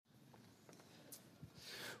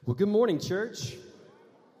Well, good morning, church.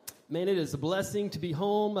 Man, it is a blessing to be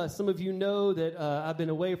home. Some of you know that I've been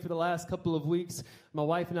away for the last couple of weeks. My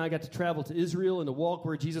wife and I got to travel to Israel and to walk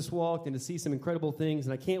where Jesus walked and to see some incredible things,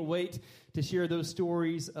 and I can't wait to share those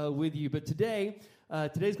stories with you. But today's going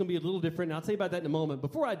to be a little different, and I'll tell you about that in a moment.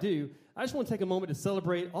 Before I do, I just want to take a moment to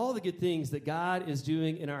celebrate all the good things that God is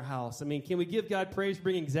doing in our house. I mean, can we give God praise for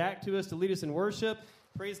bringing Zach to us to lead us in worship?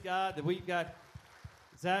 Praise God that we've got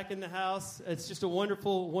Zach in the house. It's just a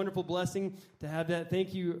wonderful, wonderful blessing to have that.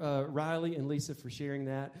 Thank you, Riley and Lisa, for sharing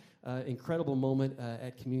that incredible moment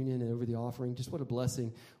at communion and over the offering. Just what a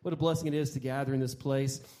blessing. What a blessing it is to gather in this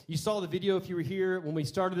place. You saw the video, if you were here, when we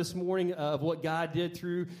started this morning of what God did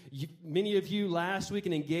through many of you last week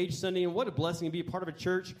in Engage Sunday. And what a blessing to be a part of a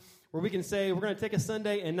church where we can say we're going to take a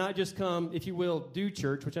Sunday and not just come, if you will, do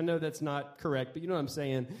church, which I know that's not correct, but you know what I'm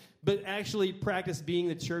saying, but actually practice being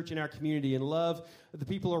the church in our community and love the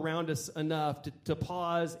people around us enough to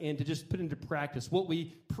pause and to just put into practice what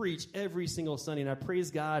we preach every single Sunday. And I praise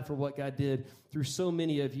God for what God did through so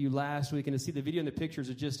many of you last week, and to see the video and the pictures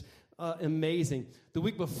are just amazing. The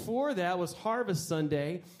week before that was Harvest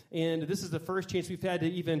Sunday, and this is the first chance we've had to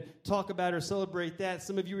even talk about or celebrate that.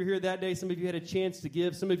 Some of you were here that day. Some of you had a chance to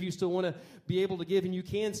give. Some of you still want to be able to give, and you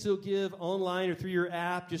can still give online or through your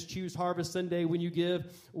app. Just choose Harvest Sunday when you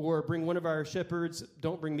give, or bring one of our shepherds.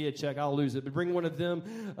 Don't bring me a check. I'll lose it. But bring one of them,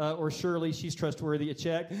 or Shirley. She's trustworthy, a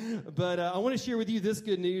check. But I want to share with you this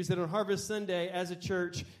good news, that on Harvest Sunday, as a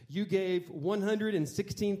church, you gave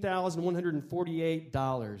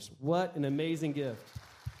 $116,148. What an amazing gift.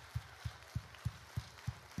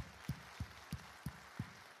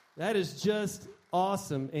 That is just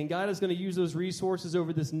awesome, and God is going to use those resources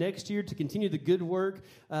over this next year to continue the good work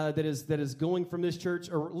that is going from this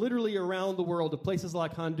church, or literally around the world, to places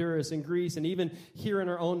like Honduras and Greece, and even here in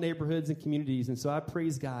our own neighborhoods and communities. And so I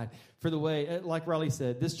praise God for the way, like Riley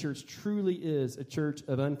said, this church truly is a church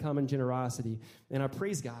of uncommon generosity. And I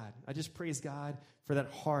praise God. I just praise God for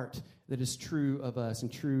that heart that is true of us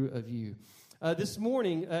and true of you. This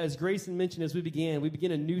morning, as Grayson mentioned as we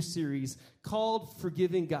begin a new series called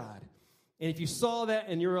Forgiving God. And if you saw that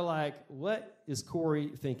and you were like, what is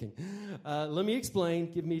Corey thinking? Let me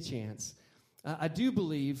explain. Give me a chance. I do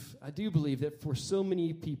believe that for so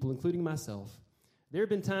many people, including myself, there have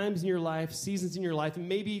been times in your life, seasons in your life, and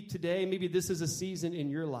maybe today, maybe this is a season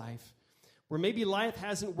in your life, where maybe life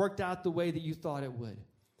hasn't worked out the way that you thought it would.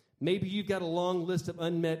 Maybe you've got a long list of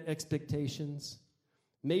unmet expectations.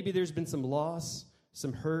 Maybe there's been some loss,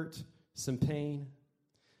 some hurt, some pain.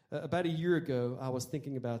 About a year ago, I was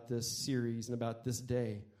thinking about this series and about this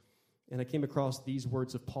day, and I came across these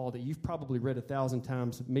words of Paul that you've probably read 1,000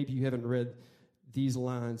 times. Maybe you haven't read these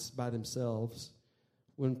lines by themselves.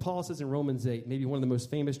 When Paul says in Romans 8, maybe one of the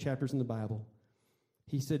most famous chapters in the Bible,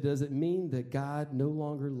 he said, does it mean that God no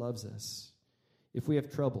longer loves us if we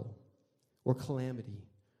have trouble or calamity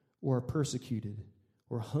or are persecuted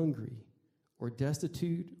or hungry or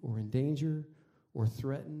destitute or in danger or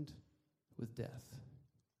threatened with death?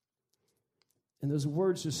 And those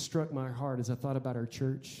words just struck my heart as I thought about our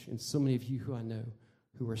church and so many of you who I know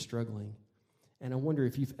who are struggling. And I wonder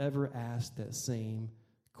if you've ever asked that same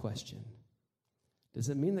question. Does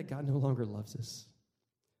it mean that God no longer loves us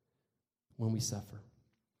when we suffer?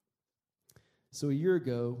 So a year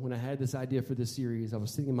ago, when I had this idea for this series, I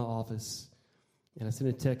was sitting in my office, and I sent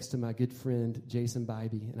a text to my good friend, Jason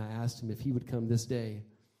Bybee, and I asked him if he would come this day,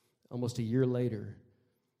 almost a year later,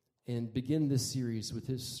 and begin this series with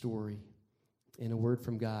his story and a word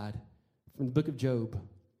from God from the book of Job.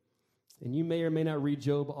 And you may or may not read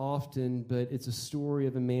Job often, but it's a story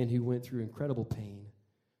of a man who went through incredible pain,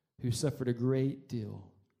 who suffered a great deal,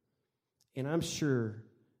 and I'm sure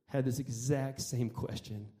had this exact same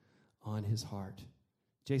question on his heart.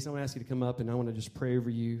 Jason, I want to ask you to come up, and I want to just pray over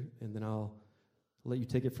you, and then I'll let you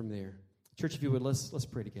take it from there. Church, if you would, let's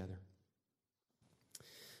pray together.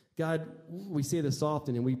 God, we say this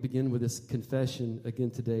often, and we begin with this confession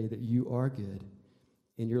again today that you are good,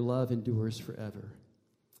 and your love endures forever.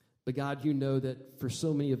 But God, you know that for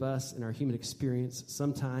so many of us in our human experience,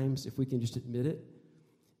 sometimes, if we can just admit it,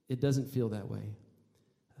 it doesn't feel that way.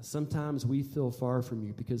 Sometimes we feel far from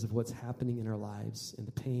you because of what's happening in our lives, and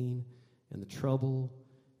the pain, and the trouble,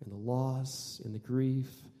 and the loss, and the grief,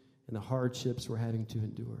 and the hardships we're having to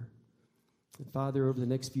endure. And Father, over the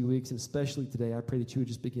next few weeks, and especially today, I pray that you would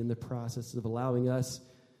just begin the process of allowing us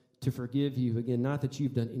to forgive you. Again, not that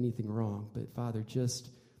you've done anything wrong, but Father,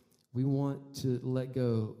 just we want to let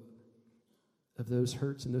go of those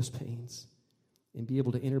hurts and those pains and be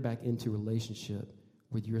able to enter back into relationship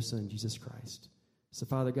with your Son, Jesus Christ. So,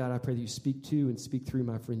 Father God, I pray that you speak to and speak through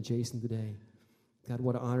my friend Jason today. God,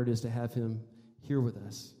 what an honor it is to have him here with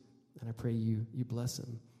us. And I pray you bless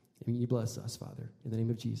him. And you bless us, Father. In the name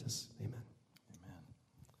of Jesus, amen. Amen.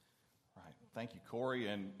 All right. Thank you, Corey,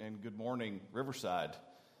 and good morning, Riverside.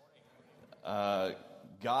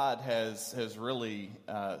 God has really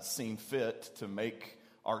seen fit to make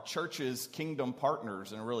our churches kingdom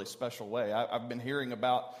partners in a really special way. I've been hearing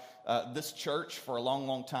about this church for a long,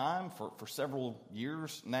 long time, for several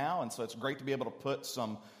years now, and so it's great to be able to put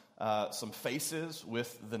some faces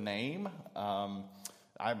with the name.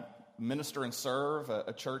 I minister and serve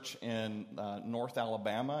a church in North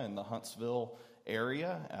Alabama in the Huntsville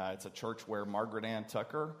area. It's a church where Margaret Ann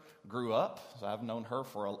Tucker grew up, so I've known her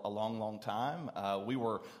for a long, long time. We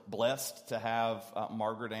were blessed to have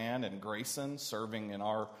Margaret Ann and Grayson serving in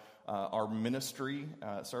our ministry,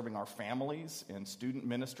 serving our families in student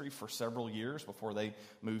ministry for several years before they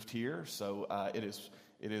moved here. So it is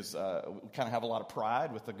we kind of have a lot of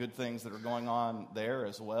pride with the good things that are going on there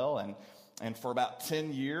as well. And for about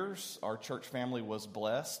 10 years, our church family was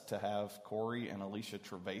blessed to have Corey and Alicia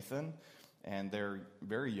Trevathan and their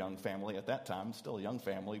very young family at that time, still a young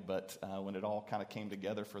family, but when it all kind of came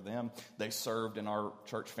together for them, they served in our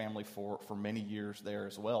church family for many years there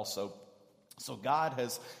as well. So God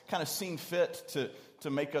has kind of seen fit to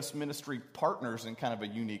make us ministry partners in kind of a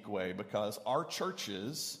unique way, because our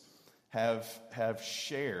churches have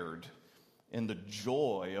shared in the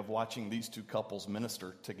joy of watching these two couples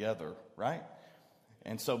minister together, right?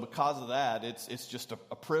 And so because of that, it's just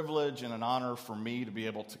a privilege and an honor for me to be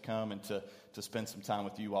able to come and to spend some time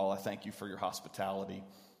with you all. I thank you for your hospitality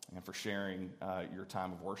and for sharing your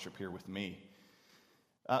time of worship here with me.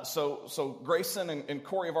 So Grayson and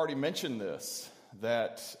Corey have already mentioned this,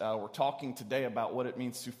 that we're talking today about what it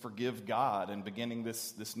means to forgive God and beginning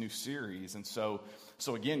this new series. And so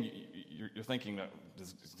again, you're thinking,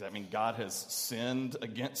 does that mean God has sinned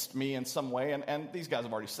against me in some way? And these guys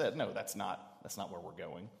have already said, no, that's not where we're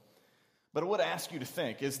going. But I would ask you to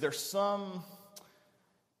think, is there some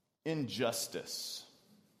injustice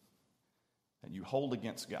that you hold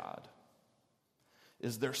against God?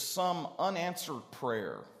 Is there some unanswered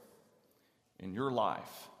prayer in your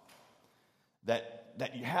life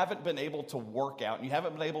that you haven't been able to work out and you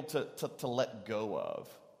haven't been able to let go of?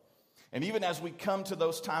 And even as we come to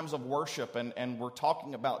those times of worship and we're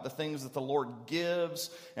talking about the things that the Lord gives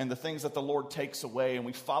and the things that the Lord takes away, and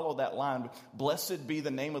we follow that line, blessed be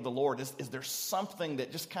the name of the Lord, is there something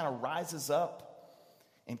that just kind of rises up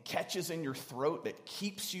and catches in your throat that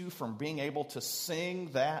keeps you from being able to sing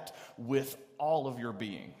that with all of your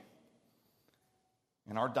being?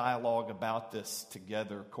 In our dialogue about this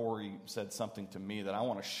together, Corey said something to me that I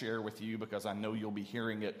want to share with you, because I know you'll be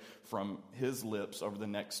hearing it from his lips over the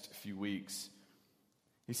next few weeks.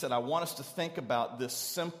 He said, I want us to think about this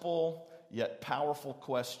simple yet powerful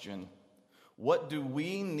question. What do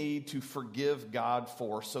we need to forgive God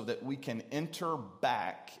for so that we can enter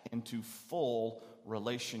back into full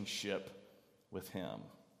relationship with Him?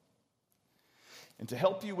 And to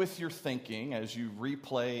help you with your thinking as you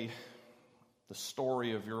replay the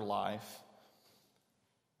story of your life,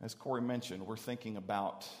 as Corey mentioned, we're thinking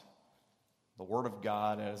about the Word of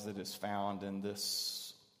God as it is found in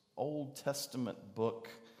this Old Testament book,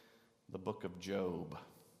 the book of Job.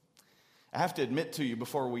 I have to admit to you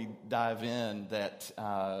before we dive in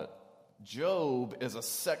that Job is a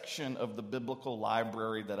section of the biblical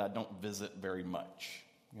library that I don't visit very much.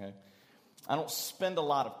 Okay? I don't spend a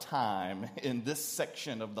lot of time in this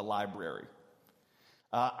section of the library.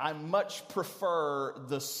 I much prefer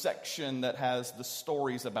the section that has the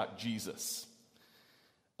stories about Jesus.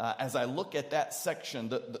 As I look at that section,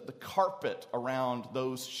 the carpet around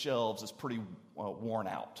those shelves is pretty worn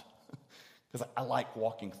out, because I like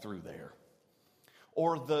walking through there.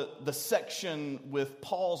 Or the section with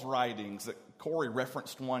Paul's writings that Corey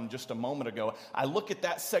referenced one just a moment ago. I look at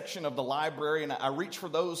that section of the library and I reach for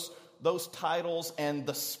those titles, and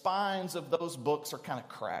the spines of those books are kind of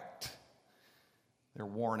cracked. They're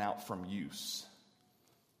worn out from use.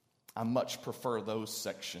 I much prefer those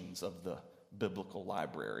sections of the biblical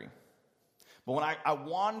library. But when I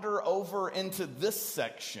wander over into this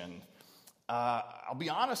section, I'll be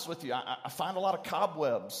honest with you, I find a lot of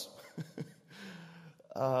cobwebs.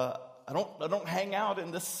 I don't hang out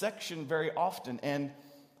in this section very often, and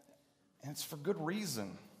it's for good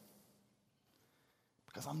reason.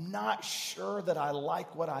 Because I'm not sure that I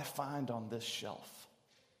like what I find on this shelf.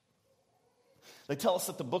 They tell us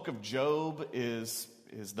that the book of Job is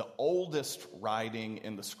the oldest writing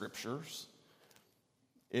in the scriptures.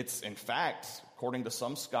 It's, in fact, according to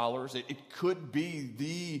some scholars, it could be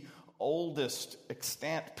the oldest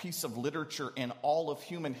extant piece of literature in all of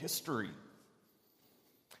human history.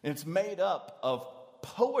 And it's made up of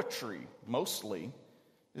poetry, mostly.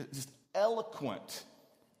 It's just eloquent,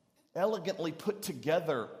 elegantly put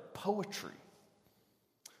together poetry.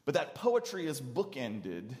 But that poetry is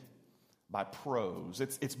bookended by prose.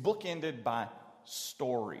 It's bookended by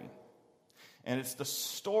story. And it's the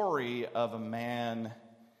story of a man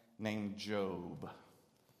named Job.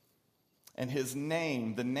 And his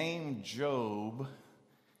name, the name Job,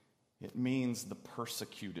 it means the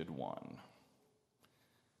persecuted one.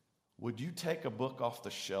 Would you take a book off the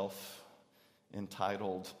shelf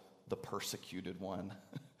entitled The Persecuted One?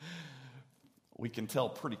 We can tell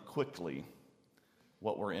pretty quickly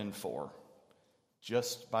what we're in for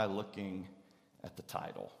just by looking at the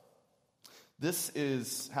title. This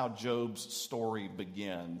is how Job's story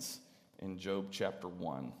begins in Job chapter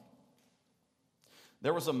 1.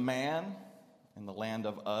 There was a man in the land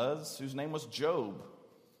of Uz whose name was Job,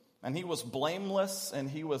 and he was blameless and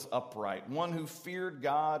he was upright, one who feared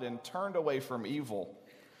God and turned away from evil.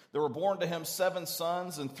 There were born to him 7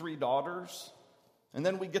 sons and 3 daughters. And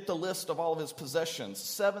then we get the list of all of his possessions: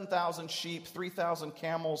 7,000 sheep, 3,000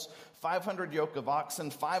 camels, 500 yoke of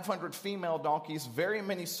oxen, 500 female donkeys, very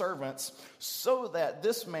many servants, so that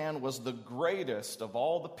this man was the greatest of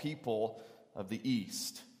all the people of the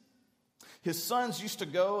East. His sons used to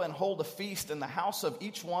go and hold a feast in the house of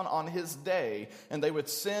each one on his day, and they would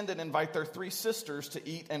send and invite their 3 sisters to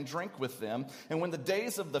eat and drink with them. And when the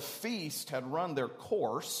days of the feast had run their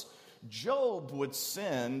course, Job would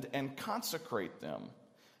send and consecrate them.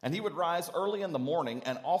 And he would rise early in the morning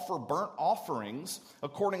and offer burnt offerings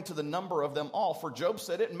according to the number of them all. For Job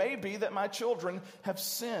said, "It may be that my children have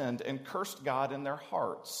sinned and cursed God in their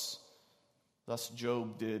hearts." Thus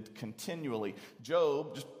Job did continually.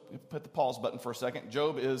 Job, just put the pause button for a second.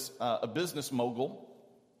 Job is a business mogul.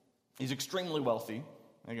 He's extremely wealthy.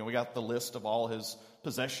 Again, we got the list of all his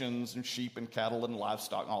possessions and sheep and cattle and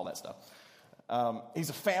livestock and all that stuff. He's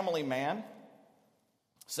a family man,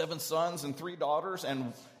 7 sons and 3 daughters,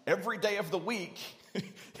 and every day of the week,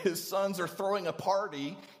 his sons are throwing a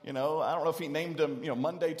party. I don't know if he named them,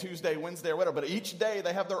 Monday, Tuesday, Wednesday, or whatever, but each day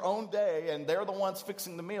they have their own day, and they're the ones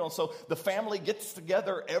fixing the meal. So the family gets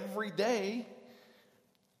together every day.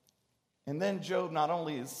 And then Job, not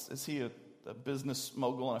only is he a business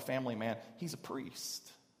mogul and a family man, he's a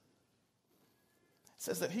priest. It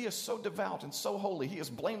says that he is so devout and so holy, he is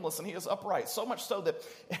blameless and he is upright, so much so that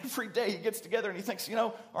every day he gets together and he thinks,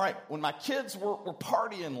 all right, when my kids were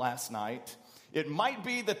partying last night, it might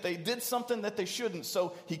be that they did something that they shouldn't,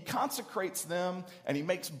 so he consecrates them and he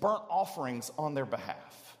makes burnt offerings on their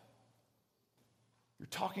behalf. You're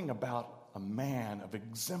talking about a man of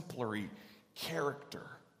exemplary character,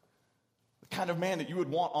 the kind of man that you would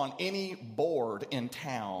want on any board in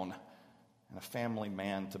town, and a family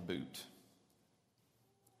man to boot.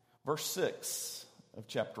 Verse 6 of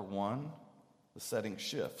chapter 1, the setting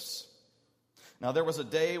shifts. Now there was a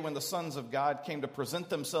day when the sons of God came to present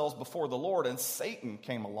themselves before the Lord, and Satan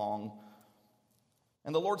came along.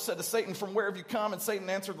 And the Lord said to Satan, "From where have you come?" And Satan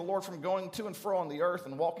answered the Lord, "From going to and fro on the earth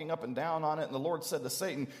and walking up and down on it." And the Lord said to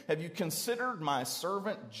Satan, "Have you considered my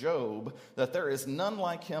servant Job, that there is none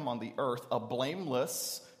like him on the earth, a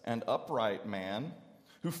blameless and upright man,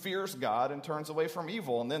 who fears God and turns away from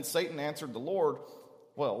evil?" And then Satan answered the Lord,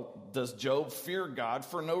 "Well, does Job fear God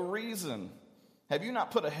for no reason? Have you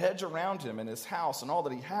not put a hedge around him and his house and all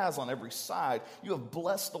that he has on every side? You have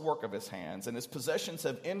blessed the work of his hands, and his possessions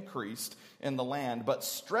have increased in the land. But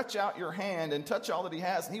stretch out your hand and touch all that he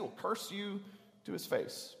has, and he will curse you to his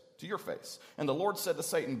face, to your face." And the Lord said to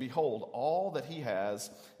Satan, "Behold, all that he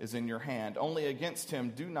has is in your hand. Only against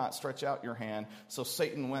him do not stretch out your hand." So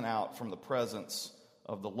Satan went out from the presence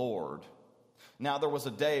of the Lord. Now there was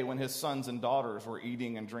a day when his sons and daughters were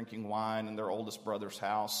eating and drinking wine in their oldest brother's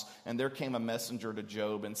house. And there came a messenger to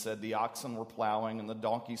Job and said, "The oxen were plowing and the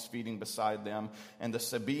donkeys feeding beside them. And the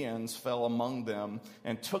Sabaeans fell among them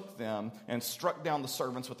and took them and struck down the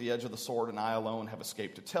servants with the edge of the sword. And I alone have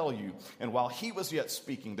escaped to tell you." And while he was yet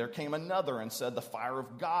speaking, there came another and said, "The fire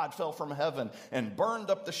of God fell from heaven and burned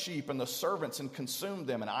up the sheep and the servants and consumed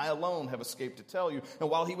them. And I alone have escaped to tell you." And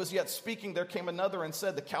while he was yet speaking, there came another and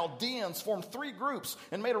said, "The Chaldeans formed 3 groups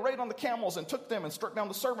and made a raid on the camels and took them and struck down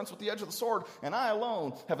the servants with the edge of the sword. And I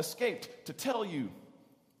alone have escaped to tell you."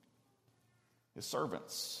 His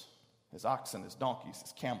servants, his oxen, his donkeys,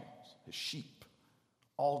 his camels, his sheep,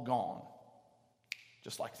 all gone,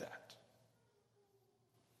 just like that.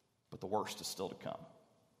 But the worst is still to come.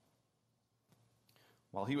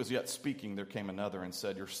 While he was yet speaking, there came another and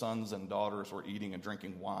said, "Your sons and daughters were eating and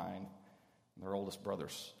drinking wine in their oldest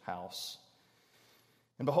brother's house.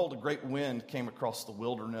 And behold, a great wind came across the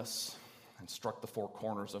wilderness and struck the 4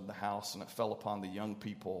 corners of the house, and it fell upon the young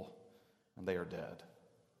people, and they are dead."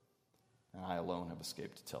 and I alone have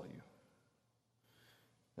escaped to tell you."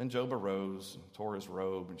 Then Job arose and tore his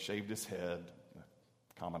robe and shaved his head,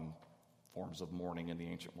 common forms of mourning in the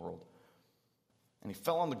ancient world. And he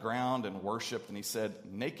fell on the ground and worshiped, and he said,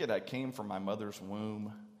 "Naked I came from my mother's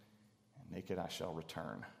womb, and naked I shall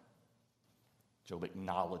return." Job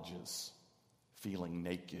acknowledges feeling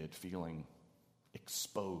naked, feeling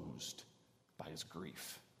exposed by his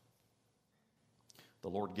grief. The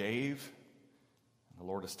Lord gave, and the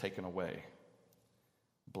Lord has taken away.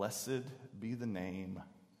 Blessed be the name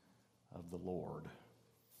of the Lord.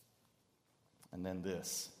 And then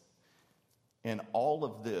this. In all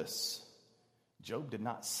of this, Job did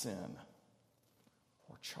not sin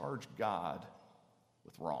or charge God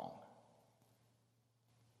with wrong.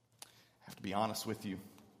 I have to be honest with you.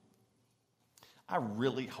 I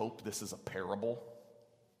really hope this is a parable.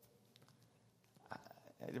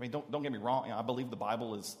 I mean, don't get me wrong. I believe the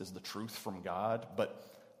Bible is the truth from God, but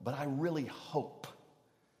I really hope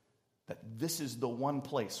that this is the one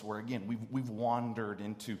place where, again, we've wandered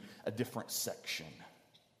into a different section.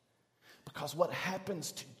 Because what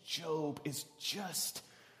happens to Job is just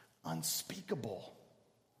unspeakable.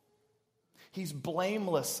 He's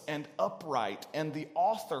blameless and upright, and the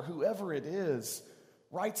author, whoever it is,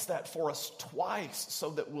 writes that for us twice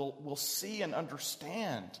so that we'll see and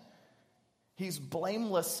understand. He's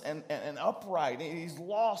blameless and upright. He's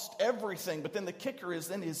lost everything. But then the kicker is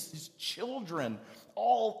then his children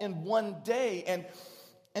all in one day.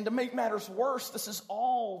 And to make matters worse, this is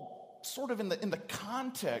all sort of in the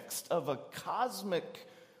context of a cosmic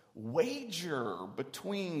wager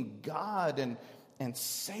between God and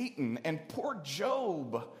Satan. And poor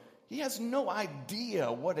Job, he has no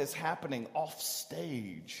idea what is happening off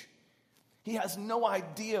stage. He has no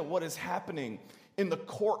idea what is happening in the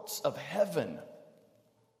courts of heaven.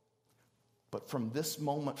 But from this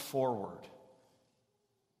moment forward,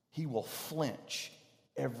 he will flinch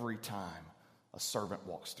every time a servant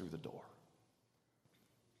walks through the door.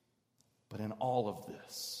 But in all of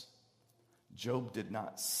this, Job did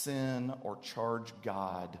not sin or charge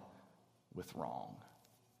God with wrong.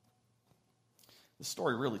 The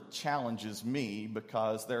story really challenges me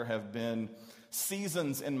because there have been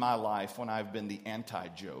seasons in my life when I've been the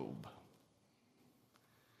anti-Job.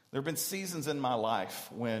 There have been seasons in my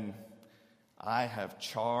life when I have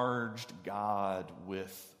charged God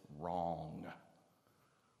with wrong.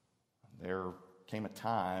 There came a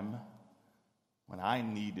time when I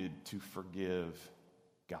needed to forgive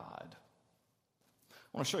God.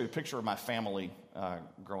 I want to show you a picture of my family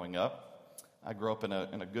growing up. I grew up in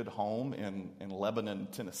a good home in Lebanon,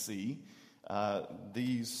 Tennessee.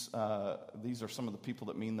 These are some of the people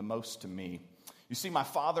that mean the most to me. You see my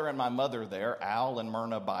father and my mother there, Al and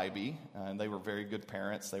Myrna Bybee, and they were very good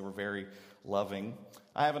parents. They were very loving.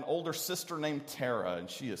 I have an older sister named Tara, and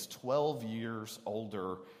she is 12 years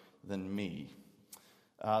older than me.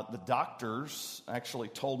 The doctors actually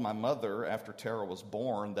told my mother after Tara was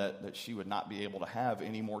born that she would not be able to have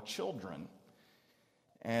any more children.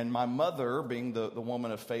 And my mother, being the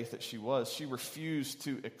woman of faith that she was, she refused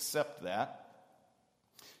to accept that.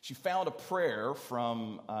 She found a prayer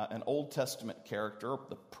from an Old Testament character,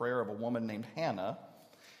 the prayer of a woman named Hannah.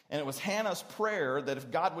 And it was Hannah's prayer that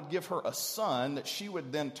if God would give her a son, that she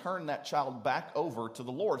would then turn that child back over to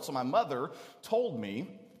the Lord. So my mother told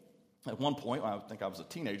me at one point, when I think I was a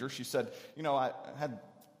teenager, she said, I had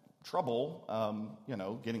trouble,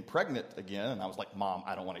 getting pregnant again. And I was like, Mom,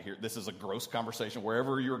 I don't want to hear, this is a gross conversation.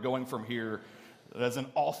 Wherever you're going from here, that's an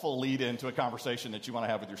awful lead into a conversation that you want to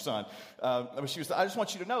have with your son. But she was, I just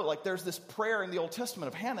want you to know, there's this prayer in the Old Testament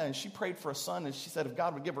of Hannah, and she prayed for a son, and she said if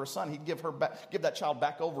God would give her a son, he'd give that child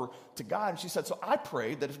back over to God. And she said, so I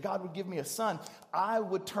prayed that if God would give me a son, I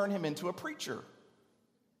would turn him into a preacher.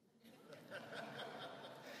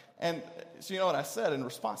 And so you know what I said in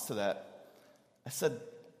response to that? I said,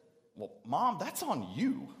 well, Mom, that's on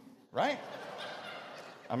you, right?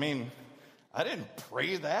 I mean, I didn't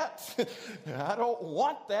pray that. I don't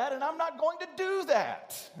want that, and I'm not going to do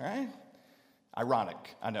that, right? Ironic,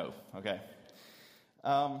 I know, okay.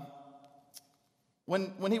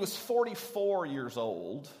 When he was 44 years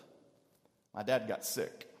old, my dad got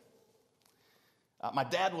sick. My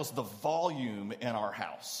dad was the volume in our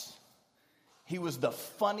house. He was the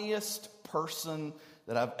funniest person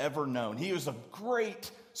that I've ever known. He was a great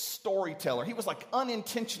storyteller. He was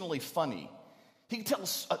unintentionally funny. He could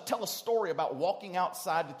tell a story about walking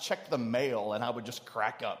outside to check the mail, and I would just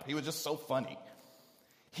crack up. He was just so funny.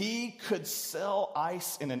 He could sell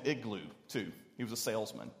ice in an igloo, too. He was a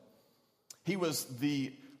salesman. He was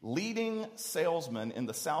the leading salesman in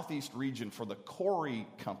the southeast region for the Corey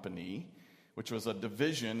Company, which was a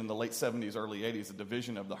division in the late 70s, early 80s, a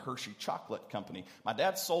division of the Hershey Chocolate Company. My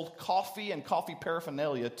dad sold coffee and coffee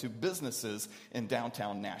paraphernalia to businesses in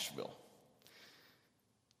downtown Nashville.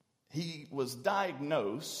 He was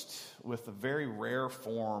diagnosed with a very rare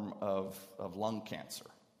form of lung cancer.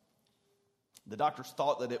 The doctors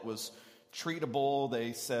thought that it was treatable,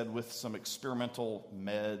 they said, with some experimental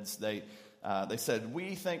meds. They said,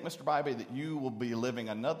 we think, Mr. Bybee, that you will be living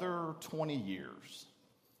another 20 years.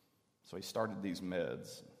 So he started these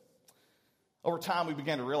meds. Over time, we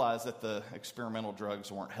began to realize that the experimental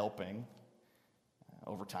drugs weren't helping.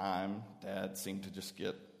 Over time, Dad seemed to just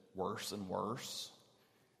get worse and worse.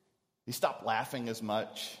 He stopped laughing as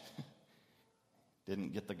much.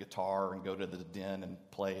 Didn't get the guitar and go to the den and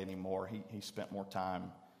play anymore. He spent more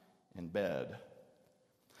time in bed.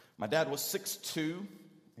 My dad was 6'2".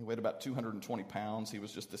 He weighed about 220 pounds. He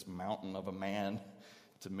was just this mountain of a man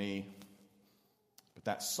to me. But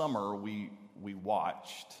that summer, we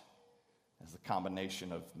watched as the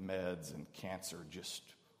combination of meds and cancer just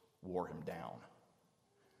wore him down.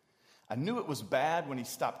 I knew it was bad when he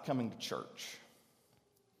stopped coming to church.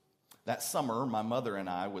 That summer, my mother and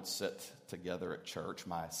I would sit together at church.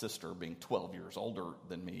 My sister, being 12 years older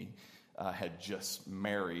than me, had just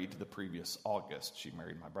married the previous August. She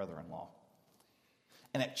married my brother-in-law.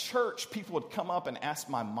 And at church, people would come up and ask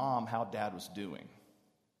my mom how Dad was doing.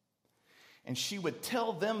 And she would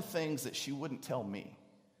tell them things that she wouldn't tell me.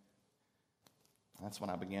 That's when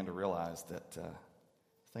I began to realize that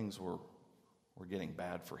things were getting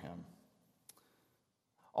bad for him.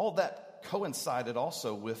 All that coincided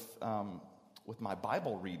also with my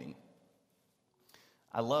Bible reading.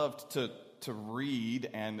 I loved to read,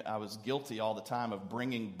 and I was guilty all the time of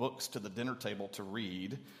bringing books to the dinner table to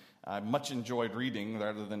read. I much enjoyed reading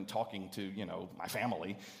rather than talking to, my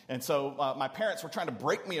family. And so my parents were trying to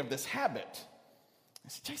break me of this habit. I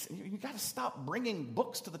said, Jason, you got to stop bringing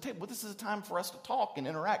books to the table. This is a time for us to talk and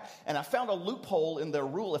interact. And I found a loophole in their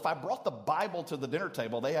rule. If I brought the Bible to the dinner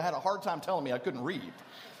table, they had a hard time telling me I couldn't read.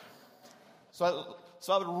 So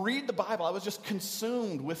I would read the Bible. I was just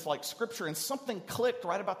consumed with Scripture, and something clicked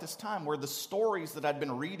right about this time where the stories that I'd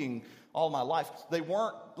been reading all my life, they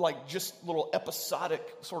weren't just little episodic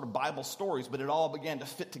sort of Bible stories, but it all began to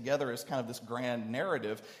fit together as kind of this grand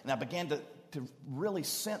narrative. And I began to really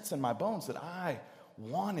sense in my bones that I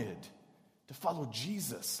wanted to follow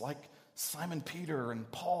Jesus, like Simon Peter and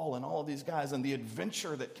Paul and all of these guys, and the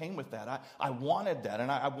adventure that came with that. I wanted that,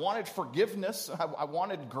 and I wanted forgiveness. I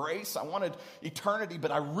wanted grace. I wanted eternity,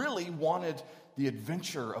 but I really wanted the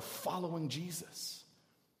adventure of following Jesus.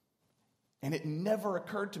 And it never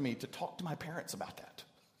occurred to me to talk to my parents about that.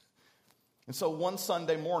 And so one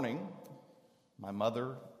Sunday morning, my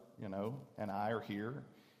mother, and I are here.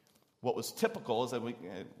 What was typical is that when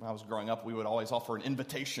I was growing up, we would always offer an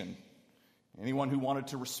invitation. Anyone who wanted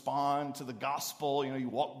to respond to the gospel, you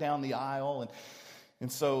walk down the aisle.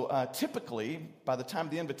 And so typically, by the time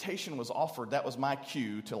the invitation was offered, that was my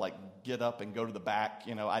cue to get up and go to the back.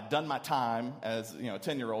 I'd done my time as, a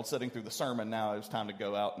 10-year-old sitting through the sermon. Now it was time to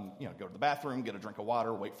go out and, go to the bathroom, get a drink of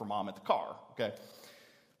water, wait for mom at the car, okay?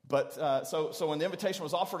 But so when the invitation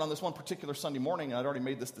was offered on this one particular Sunday morning, and I'd already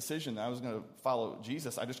made this decision that I was going to follow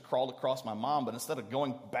Jesus, I just crawled across my mom, but instead of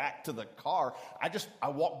going back to the car, I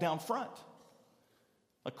walked down front.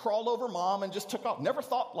 I crawled over mom and just took off. Never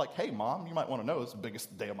thought hey, mom, you might want to know, it's the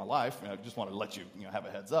biggest day of my life. I just wanted to let you, have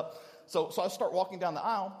a heads up. So I start walking down the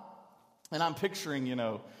aisle, and I'm picturing,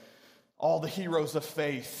 all the heroes of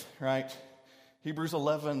faith, right? Hebrews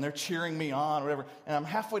 11, they're cheering me on, whatever. And I'm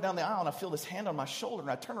halfway down the aisle, and I feel this hand on my shoulder,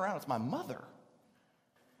 and I turn around, it's my mother.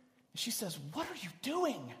 And she says, "What are you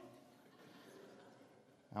doing?"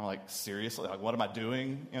 I'm like, seriously? What am I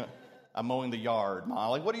doing? I'm mowing the yard,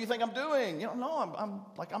 Mom. What do you think I'm doing? No,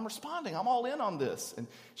 I'm responding. I'm all in on this. And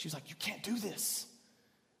she's like, "You can't do this."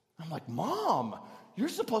 I'm like, "Mom, you're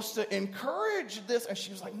supposed to encourage this." And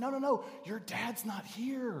she was like, No, your dad's not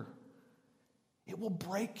here. It will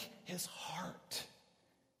break his heart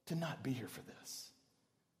to not be here for this.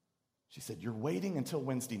 She said, "You're waiting until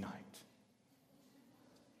Wednesday night."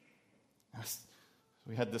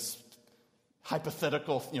 We had this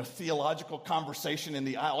hypothetical, theological conversation in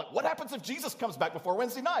the aisle. What happens if Jesus comes back before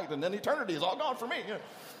Wednesday night and then eternity is all gone for me?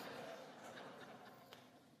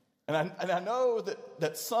 And I know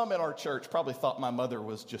that some in our church probably thought my mother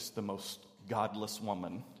was just the most godless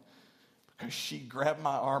woman because she grabbed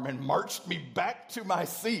my arm and marched me back to my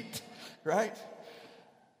seat, right?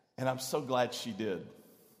 And I'm so glad she did,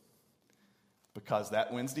 because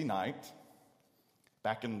that Wednesday night,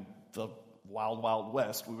 back in the Wild, Wild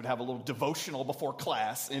West, we would have a little devotional before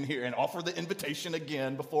class in here and offer the invitation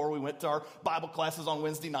again before we went to our Bible classes on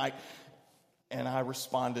Wednesday night. And I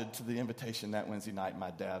responded to the invitation that Wednesday night.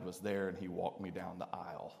 My dad was there, and he walked me down the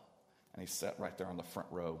aisle. And he sat right there on the front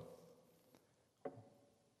row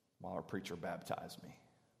while our preacher baptized me.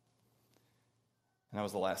 And that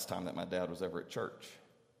was the last time that my dad was ever at church.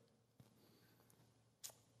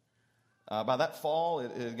 By that fall,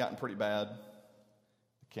 it had gotten pretty bad.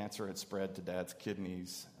 Cancer had spread to Dad's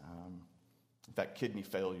kidneys. In fact, kidney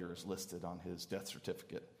failure is listed on his death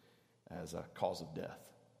certificate as a cause of death.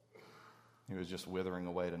 He was just withering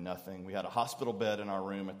away to nothing. We had a hospital bed in our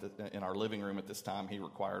room in our living room at this time. He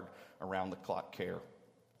required around-the-clock care.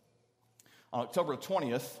 On October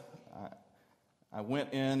 20th, I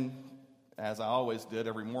went in, as I always did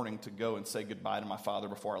every morning, to go and say goodbye to my father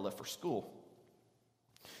before I left for school.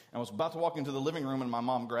 I was about to walk into the living room, and my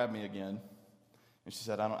mom grabbed me again, and she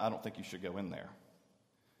said, I don't think you should go in there.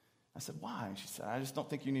 I said, why? And she said, I just don't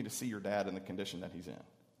think you need to see your dad in the condition that he's in.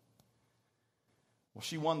 Well,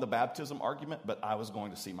 she won the baptism argument, but I was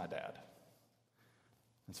going to see my dad.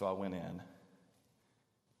 And so I went in,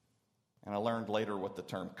 and I learned later what the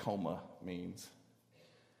term coma means.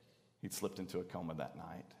 He'd slipped into a coma that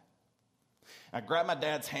night. I grabbed my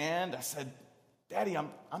dad's hand. I said, Daddy,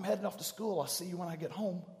 I'm heading off to school. I'll see you when I get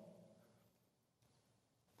home.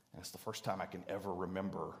 And it's the first time I can ever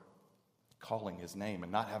remember calling his name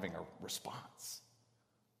and not having a response.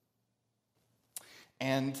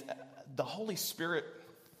 And the Holy Spirit,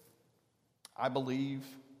 I believe,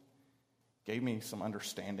 gave me some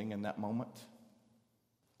understanding in that moment,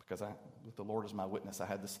 because with the Lord as my witness, I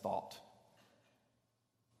had this thought.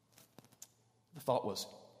 The thought was,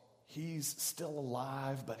 he's still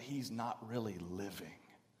alive, but he's not really living.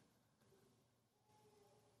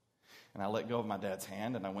 And I let go of my dad's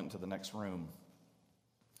hand, and I went into the next room.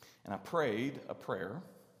 And I prayed a prayer.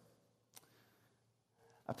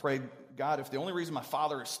 I prayed, God, if the only reason my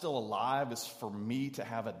father is still alive is for me to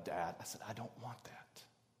have a dad, I said, I don't want that.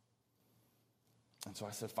 And so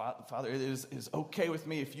I said, Father, it is okay with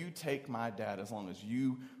me if you take my dad as long as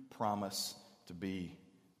you promise to be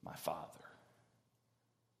my father.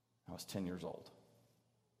 I was 10 years old.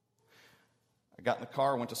 I got in the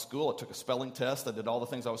car, went to school. I took a spelling test. I did all the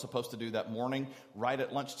things I was supposed to do that morning. Right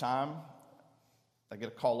at lunchtime, I get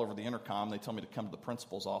a call over the intercom. They tell me to come to the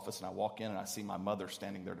principal's office, and I walk in, and I see my mother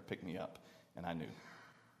standing there to pick me up, and I knew.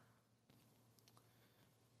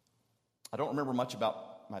 I don't remember much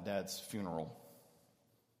about my dad's funeral.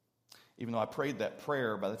 Even though I prayed that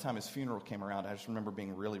prayer, by the time his funeral came around, I just remember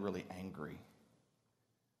being really, really angry.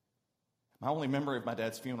 My only memory of my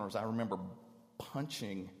dad's funeral is I remember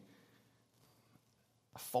punching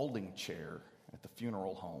a folding chair at the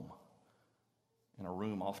funeral home in a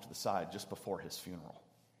room off to the side just before his funeral.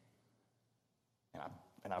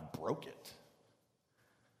 And I broke it.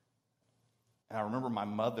 And I remember my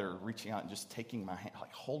mother reaching out and just taking my hand,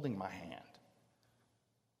 like holding my hand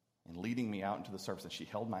and leading me out into the service, and she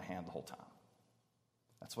held my hand the whole time.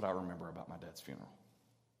 That's what I remember about my dad's funeral.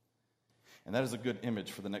 And that is a good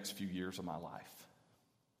image for the next few years of my life.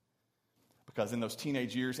 Because in those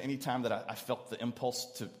teenage years, anytime that I felt the impulse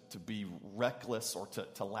to be reckless or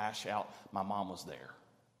to lash out, my mom was there.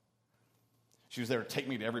 She was there to take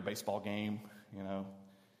me to every baseball game, you know.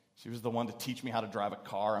 She was the one to teach me how to drive a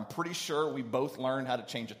car. I'm pretty sure we both learned how to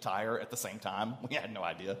change a tire at the same time. We had no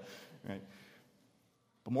idea, right?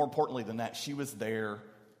 But more importantly than that, she was there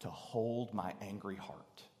to hold my angry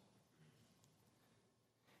heart.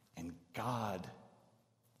 And God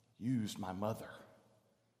used my mother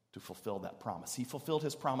to fulfill that promise. He fulfilled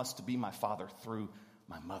his promise to be my father through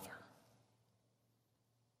my mother.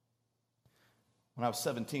 When I was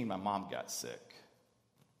 17, my mom got sick.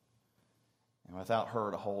 And without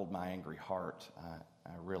her to hold my angry heart,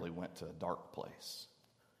 I really went to a dark place.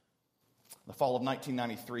 The fall of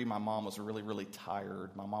 1993, my mom was really, really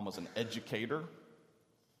tired. My mom was an educator.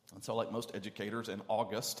 And so like most educators, in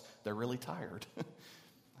August, they're really tired.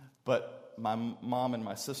 But my mom and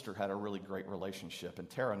my sister had a really great relationship. And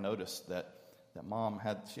Tara noticed that mom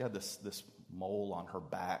had this mole on her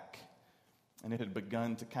back. And it had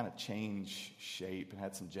begun to kind of change shape and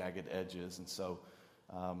had some jagged edges. And so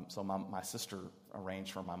my sister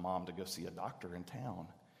arranged for my mom to go see a doctor in town.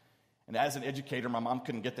 And as an educator, my mom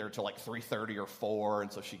couldn't get there until like 3:30 or 4.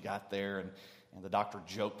 And so she got there, and the doctor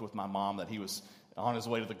joked with my mom that he was on his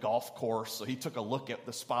way to the golf course. So he took a look at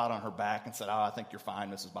the spot on her back and said, I think you're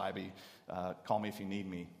fine, Mrs. Bybee. Call me if you need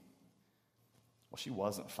me. Well, she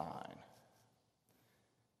wasn't fine.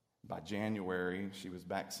 By January, she was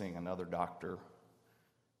back seeing another doctor.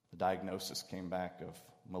 The diagnosis came back of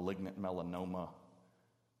malignant melanoma.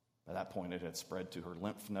 By that point, it had spread to her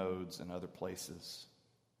lymph nodes and other places.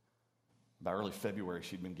 By early February,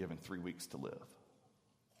 she'd been given 3 weeks to live.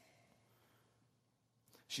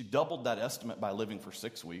 She doubled that estimate by living for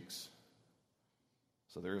 6 weeks.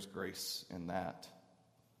 So there is grace in that.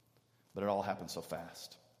 But it all happened so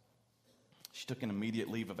fast. She took an immediate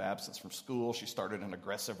leave of absence from school. She started an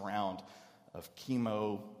aggressive round of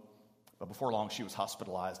chemo. But before long, she was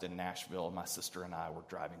hospitalized in Nashville, and my sister and I were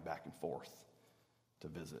driving back and forth to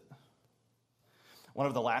visit. One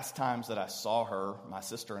of the last times that I saw her, my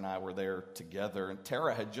sister and I were there together, and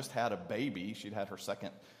Tara had just had a baby. She'd had her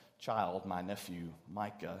second child, my nephew,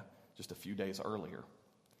 Micah, just a few days earlier.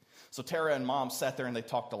 So Tara and Mom sat there and they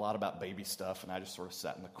talked a lot about baby stuff, and I just sort of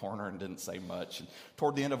sat in the corner and didn't say much. And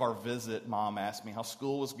toward the end of our visit, Mom asked me how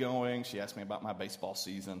school was going. She asked me about my baseball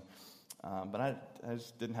season, but I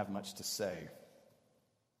just didn't have much to say.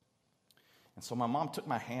 And so my mom took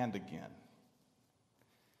my hand again.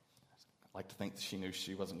 I'd like to think that she knew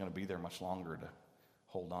she wasn't going to be there much longer to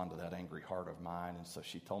hold on to that angry heart of mine, and so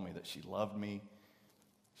she told me that she loved me.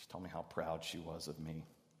 She told me how proud she was of me.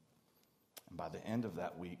 And by the end of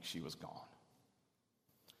that week, she was gone.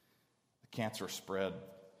 The cancer spread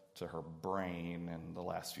to her brain, and the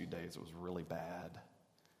last few days it was really bad.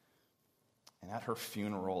 And at her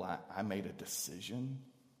funeral, I made a decision.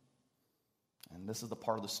 And this is the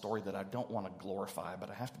part of the story that I don't want to glorify, but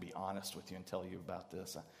I have to be honest with you and tell you about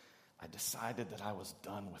this. I decided that I was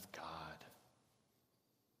done with God.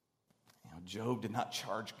 You know, Job did not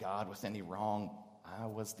charge God with any wrong. I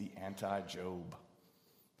was the anti-Job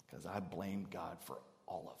because I blamed God for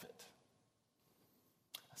all of it.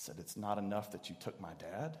 I said, it's not enough that you took my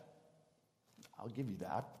dad. I'll give you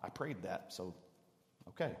that. I prayed that, so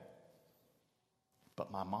okay.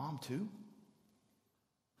 But my mom too?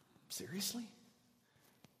 Seriously?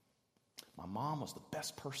 My mom was the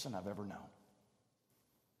best person I've ever known.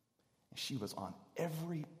 And she was on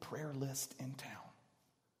every prayer list in town.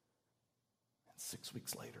 And 6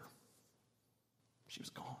 weeks later, she was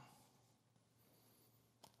gone.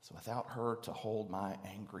 So without her to hold my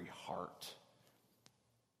angry heart,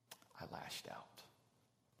 I lashed out.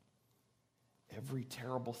 Every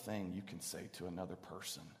terrible thing you can say to another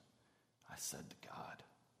person, I said to God.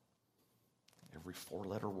 Every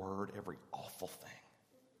four-letter word, every awful thing.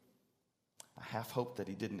 I half hoped that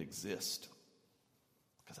he didn't exist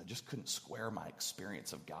because I just couldn't square my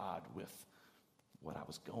experience of God with what I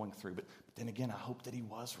was going through. But then again, I hoped that he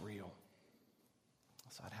was real.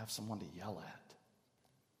 So I'd have someone to yell at.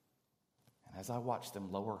 And as I watched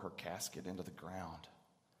them lower her casket into the ground,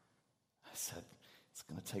 I said, it's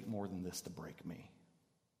going to take more than this to break me.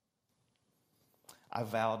 I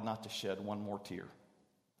vowed not to shed one more tear.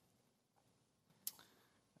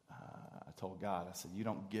 I told God, I said, you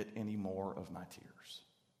don't get any more of my tears.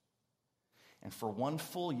 And for 1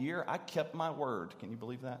 full year, I kept my word. Can you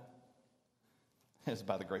believe that? It's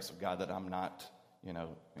by the grace of God that I'm not, in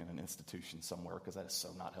an institution somewhere, because that is so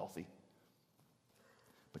not healthy.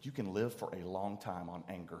 But you can live for a long time on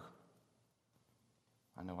anger.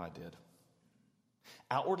 I know I did.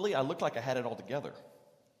 Outwardly, I looked like I had it all together.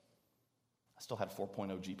 I still had a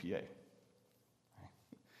 4.0 GPA.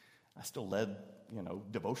 I still led,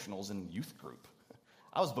 devotionals in youth group.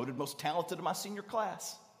 I was voted most talented in my senior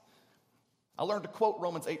class. I learned to quote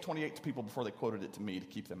Romans 8:28 to people before they quoted it to me to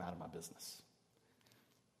keep them out of my business.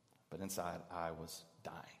 But inside, I was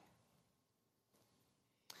dying.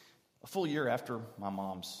 A full year after my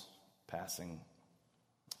mom's passing,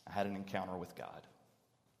 I had an encounter with God.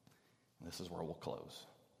 And this is where we'll close.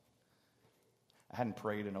 I hadn't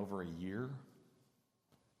prayed in over a year,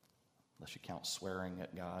 unless you count swearing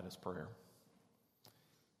at God as prayer.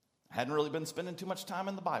 I hadn't really been spending too much time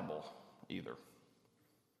in the Bible either.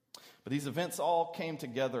 But these events all came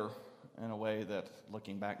together in a way that,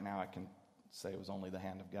 looking back now, I can say it was only the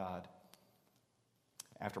hand of God.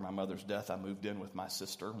 After my mother's death, I moved in with my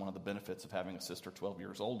sister. One of the benefits of having a sister 12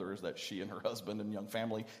 years older is that she and her husband and young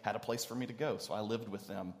family had a place for me to go. So I lived with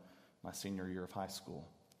them my senior year of high school.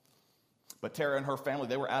 But Tara and her family,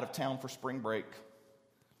 they were out of town for spring break.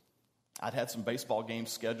 I'd had some baseball games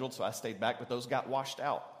scheduled, so I stayed back, but those got washed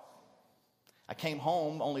out. I came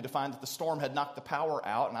home only to find that the storm had knocked the power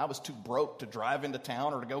out, and I was too broke to drive into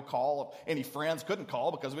town or to go call any friends. Couldn't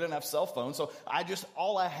call because we didn't have cell phones. So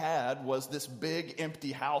all I had was this big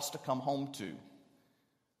empty house to come home to.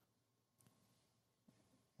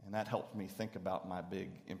 And that helped me think about my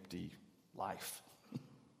big empty life.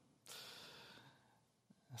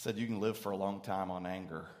 I said, you can live for a long time on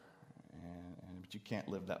anger, but you can't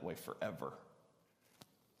live that way forever.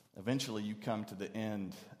 Eventually, you come to the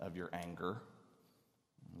end of your anger.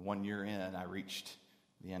 1 year in, I reached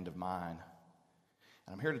the end of mine.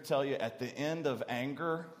 And I'm here to tell you, at the end of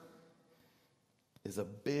anger is a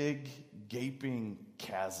big, gaping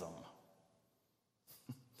chasm.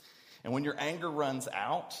 And when your anger runs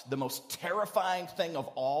out, the most terrifying thing of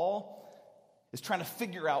all is trying to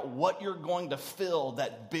figure out what you're going to fill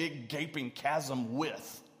that big gaping chasm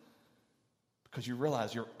with. Because you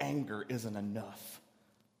realize your anger isn't enough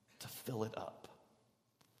to fill it up.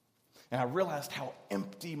 And I realized how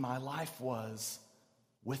empty my life was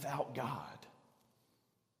without God.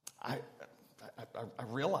 I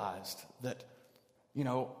realized that,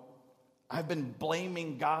 I've been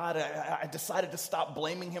blaming God. I decided to stop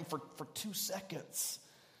blaming him for 2 seconds.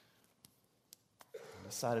 I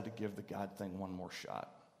decided to give the God thing one more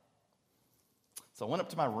shot. So I went up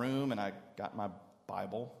to my room and I got my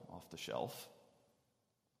Bible off the shelf.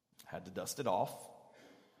 Had to dust it off.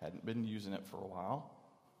 Hadn't been using it for a while.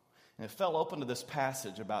 And it fell open to this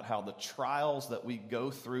passage about how the trials that we go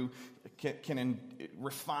through can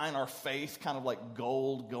refine our faith, kind of like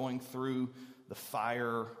gold going through the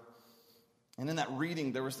fire. And in that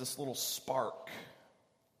reading, there was this little spark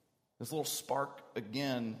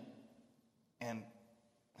again. And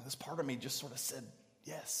this part of me just sort of said,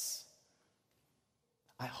 yes.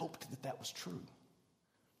 I hoped that was true.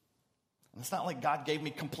 And it's not like God gave me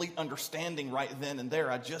complete understanding right then and there.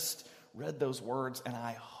 I just read those words and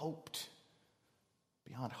I hoped,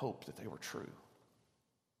 beyond hope, that they were true.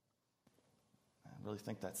 I really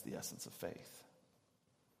think that's the essence of faith.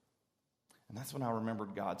 And that's when I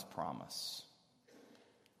remembered God's promise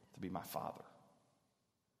to be my Father.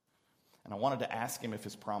 And I wanted to ask him if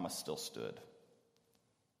his promise still stood.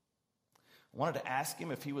 I wanted to ask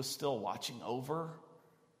him if he was still watching over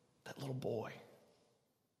that little boy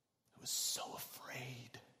who was so afraid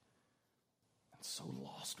and so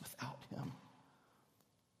lost without him.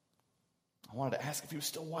 I wanted to ask if he was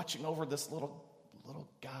still watching over this little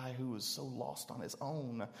guy who was so lost on his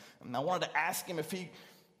own. And I wanted to ask him if he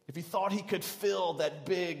thought he could fill that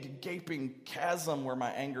big gaping chasm where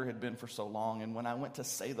my anger had been for so long. And when I went to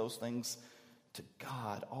say those things to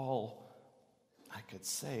God, all I could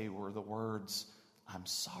say were the words, "I'm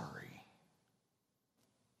sorry."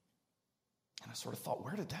 And I sort of thought,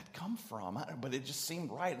 where did that come from? But it just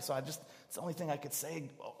seemed right. So it's the only thing I could say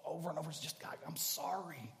over and over is just, God, I'm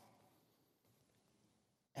sorry.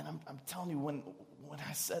 And I'm telling you, when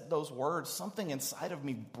I said those words, something inside of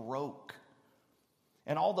me broke.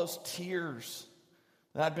 And all those tears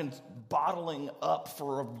that I'd been bottling up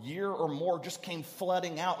for a year or more just came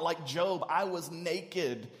flooding out. Like Job, I was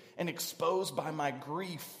naked and exposed by my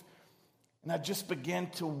grief. And I just began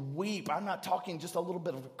to weep. I'm not talking just a little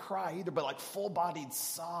bit of a cry either, but like full-bodied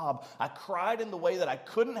sob. I cried in the way that I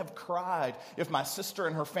couldn't have cried if my sister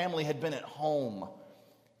and her family had been at home.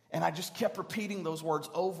 And I just kept repeating those words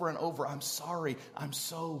over and over. I'm sorry. I'm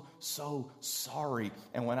so, so sorry.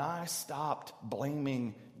 And when I stopped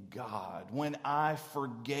blaming God, when I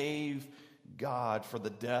forgave God for the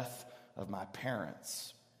death of my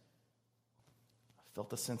parents, I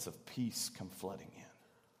felt a sense of peace come flooding in.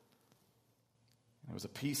 It was a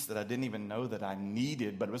peace that I didn't even know that I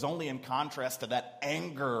needed, but it was only in contrast to that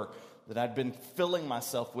anger that I'd been filling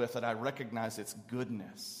myself with that I recognized its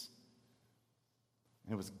goodness.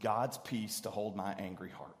 And it was God's peace to hold my angry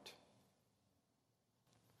heart.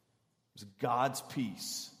 It was God's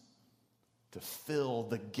peace to fill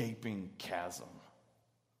the gaping chasm.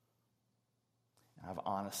 And I've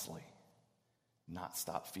honestly not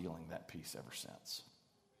stopped feeling that peace ever since.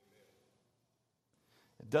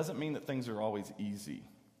 It doesn't mean that things are always easy.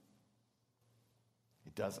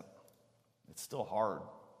 It doesn't. It's still hard.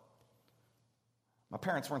 My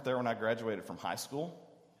parents weren't there when I graduated from high school.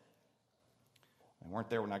 They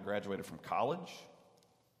weren't there when I graduated from college.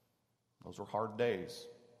 Those were hard days.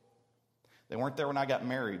 They weren't there when I got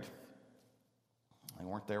married. They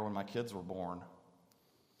weren't there when my kids were born.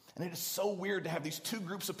 And it is so weird to have these two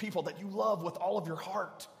groups of people that you love with all of your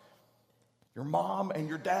heart. Your mom and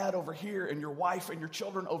your dad over here, and your wife and your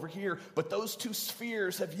children over here. But those two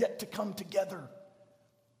spheres have yet to come together.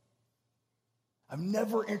 I've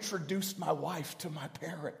never introduced my wife to my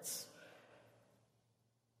parents.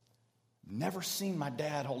 I've never seen my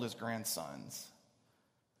dad hold his grandsons.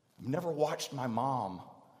 I've never watched my mom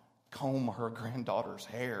comb her granddaughter's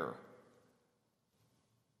hair.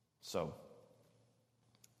 So,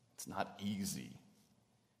 it's not easy.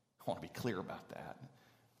 I want to be clear about that.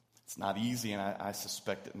 It's not easy, and I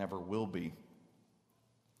suspect it never will be.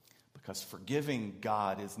 Because forgiving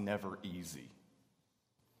God is never easy. In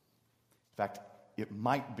fact, it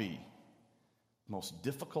might be the most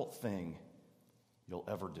difficult thing you'll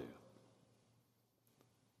ever do.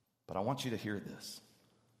 But I want you to hear this.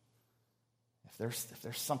 If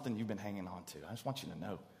there's something you've been hanging on to, I just want you to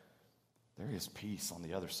know there is peace on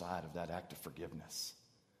the other side of that act of forgiveness.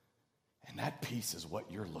 And that peace is what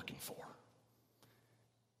you're looking for.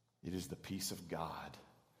 It is the peace of God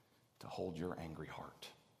to hold your angry heart.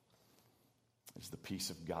 It is the peace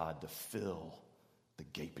of God to fill the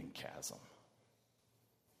gaping chasm.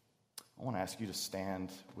 I want to ask you to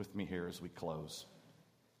stand with me here as we close.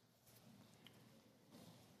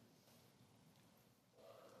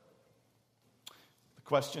 The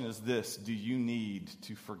question is this: do you need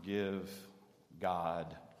to forgive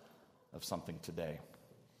God of something today?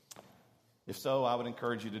 If so, I would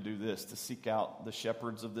encourage you to do this, to seek out the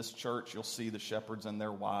shepherds of this church. You'll see the shepherds and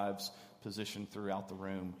their wives positioned throughout the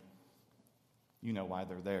room. You know why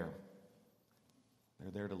they're there.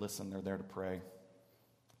 They're there to listen. They're there to pray.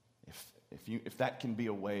 If that can be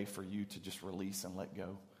a way for you to just release and let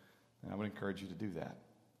go, then I would encourage you to do that.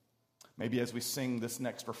 Maybe as we sing this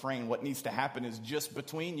next refrain, what needs to happen is just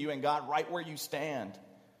between you and God, right where you stand.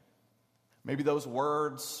 Maybe those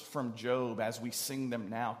words from Job, as we sing them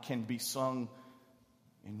now, can be sung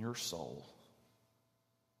in your soul.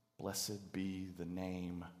 Blessed be the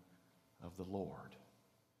name of the Lord.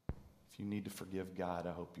 If you need to forgive God,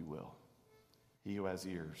 I hope you will. He who has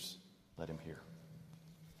ears, let him hear.